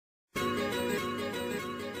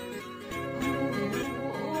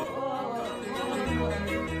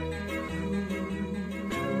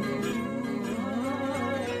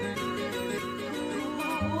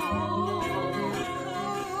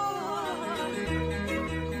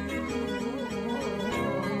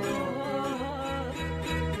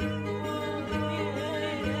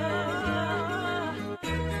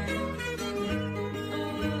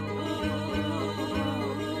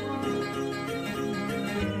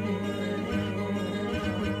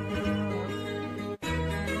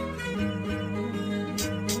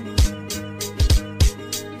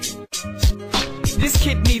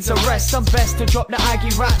kid needs a rest. I'm best to drop the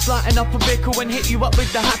Aggie raps, lighten up a bickle and hit you up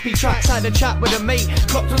with the happy tracks. Had a chat with a mate,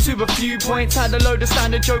 clocked onto a few points. Had a load of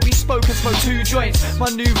standard joke, we spoke and smoked 2 joints. My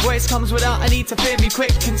new voice comes without a need to fear me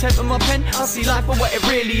quick. Content with my pen, I see life for what it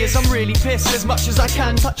really is. I'm really pissed as much as I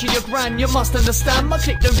can, touching your gran. You must understand, my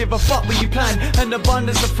clique don't give a fuck what you plan. An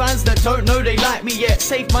abundance of fans that don't know they like me yet.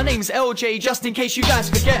 Safe, my name's LJ, just in case you guys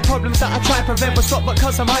forget. Problems that I try prevent will stop, but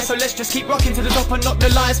cause I'm high, so let's just keep rocking to the top and knock the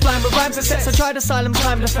lies blind. With rhymes and sets, I tried asylum,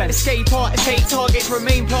 time defense. Escape artists, hate targets,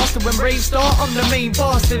 remain plastered. When raves start, I'm the main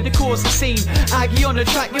bastard, the cause the scene. Aggie on the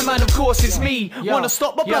track, your man, of course it's me. Wanna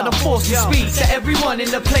stop, but blood, I'm forced to speak. To everyone in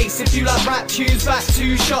the place, if you like rap tunes, back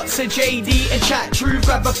 2 shots to JD and chat true.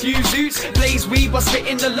 Grab a few zoots, blaze weed while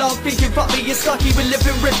spitting the love, thinking fuck me, you're stucky, we're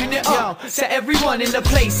living, ripping it up. To everyone in the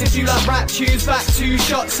place, if you like rap tunes, back 2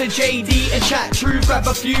 shots to JD and chat true. Grab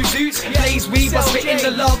a few zoots, blaze weed while spitting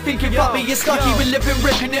the love, thinking fuck me, you're stucky, we're living,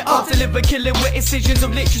 ripping it up. Deliver killing with incisions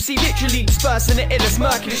of literacy, literally dispersing the illest,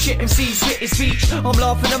 murking the shit MCs spit his speech. I'm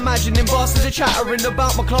laughing, imagining bastards are chattering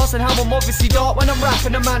about my class and how I'm obviously dark when I'm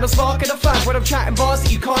rapping. A man that's sparking a fag when I'm chatting bars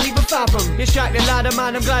that you can't even fathom. It's Jack the ladder,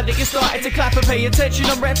 man, I'm glad that you started to clap and pay attention.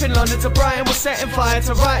 I'm repping London to Brian, we're setting fire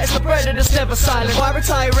to riot. It's the bread that's never silent. Why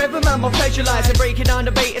retire ever, man, my pleasure lies in breaking down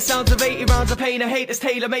the bait. It sounds of 80 rounds of pain, I hate that's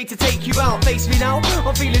tailor-made to take you out. Face me now,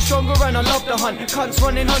 I'm feeling stronger and I love the hunt. Cunts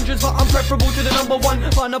running hundreds, but I'm preferable to the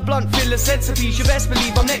 #1. Fun a blunt, feel a centipede. You best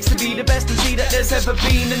believe I'm next to be the best MC that there's ever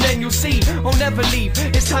been. And then you'll see, I'll never leave.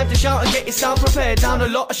 It's time to shout and get your sound prepared. Down a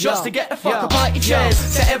lot of shots to get the fuck up out your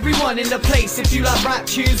chairs. To everyone in the place, if you like rap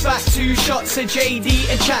tunes, back 2 shots to JD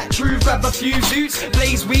and chat true. Grab a few zoots,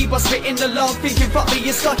 blaze weed while spitting the love, thinking fuck me,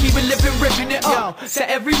 you're stucky, we're living, ripping it up. To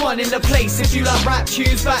everyone in the place, if you like rap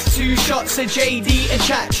tunes, back 2 shots to JD and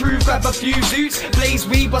chat true. Grab a few zoots, blaze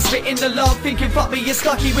weed while spitting the love, thinking fuck me, you're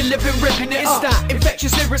stucky, we're living, ripping it up. It's that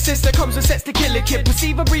infectious lyricist that comes and sets the killer kid.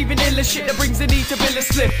 Perceive a breathing illa shit that brings the need to build a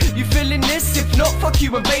slip. You feeling this? If not, fuck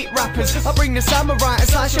you and bait rappers. I bring the samurai and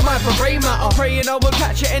slash your mind for brain matter. Praying I will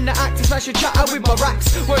catch it in the act and smash your chatter with my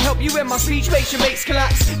racks. Won't help you when my speech makes your mates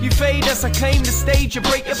collapse. You fade as I claim the stage, you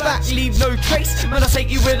break your back, leave no trace. Man, I take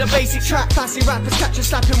you with a basic track. Classy rappers catch you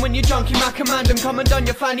slapping when you junkie Mac command them. Come and done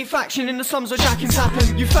your fanny faction in the slums where jackings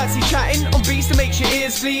happen. You fancy chatting on beats that makes your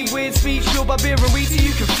ears bleed. Weird speech fueled by beer and weed so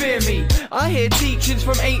you can fear me. I hear teachings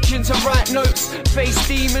from ancients and write notes. Face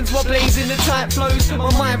demons while blazing the tight flows.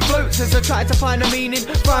 My mind floats as I try to find a meaning.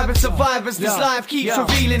 Private survivors, this life keeps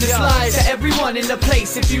revealing its lies. To everyone in the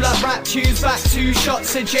place, if you like rap tunes, back 2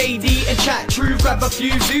 shots to JD and chat true. Grab a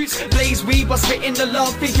few zoots, blaze weed while spitting the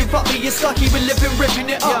love, thinking fuck me, you're stucky, we're living, ripping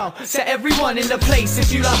it up. To everyone in the place,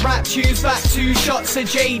 if you like rap tunes, back 2 shots to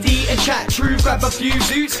JD and chat true. Grab a few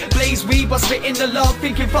zoots, blaze weed while spitting the love,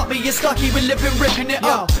 thinking fuck me, you're stucky, we're living, ripping it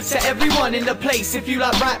up. To everyone in the place, if you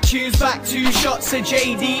like rap tunes, back 2 shots to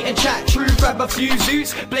JD and chat true. Grab a few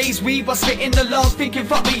zoots, blaze weed while spitting the love, thinking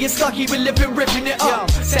fuck me, you're stucky, we're living, ripping it up.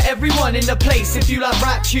 To everyone in the place, if you like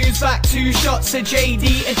rap tunes, back 2 shots to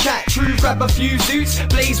JD and chat true. Grab a few zoots,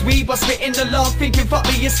 blaze weed while spitting the love, thinking fuck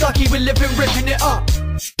me, you're stucky, we're living, ripping it up.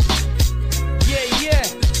 Yeah, yeah.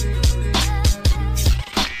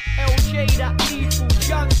 LJ, that evil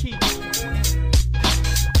junkie.